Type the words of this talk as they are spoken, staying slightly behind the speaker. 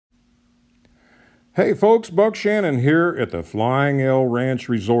Hey folks, Buck Shannon here at the Flying L Ranch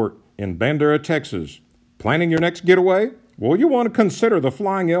Resort in Bandera, Texas. Planning your next getaway? Well, you want to consider the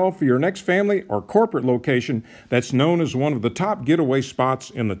Flying L for your next family or corporate location that's known as one of the top getaway spots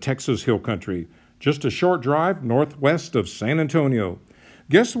in the Texas Hill Country, just a short drive northwest of San Antonio.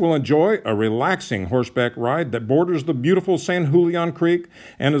 Guests will enjoy a relaxing horseback ride that borders the beautiful San Julian Creek,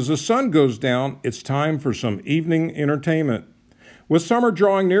 and as the sun goes down, it's time for some evening entertainment. With summer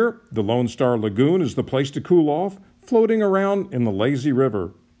drawing near, the Lone Star Lagoon is the place to cool off, floating around in the lazy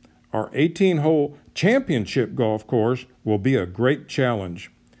river. Our 18-hole championship golf course will be a great challenge.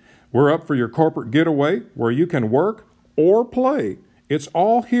 We're up for your corporate getaway where you can work or play. It's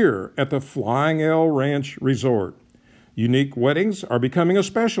all here at the Flying L Ranch Resort. Unique weddings are becoming a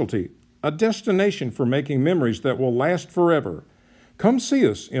specialty, a destination for making memories that will last forever. Come see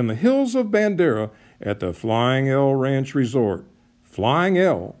us in the hills of Bandera at the Flying L Ranch Resort.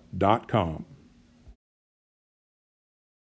 FlyingL.com.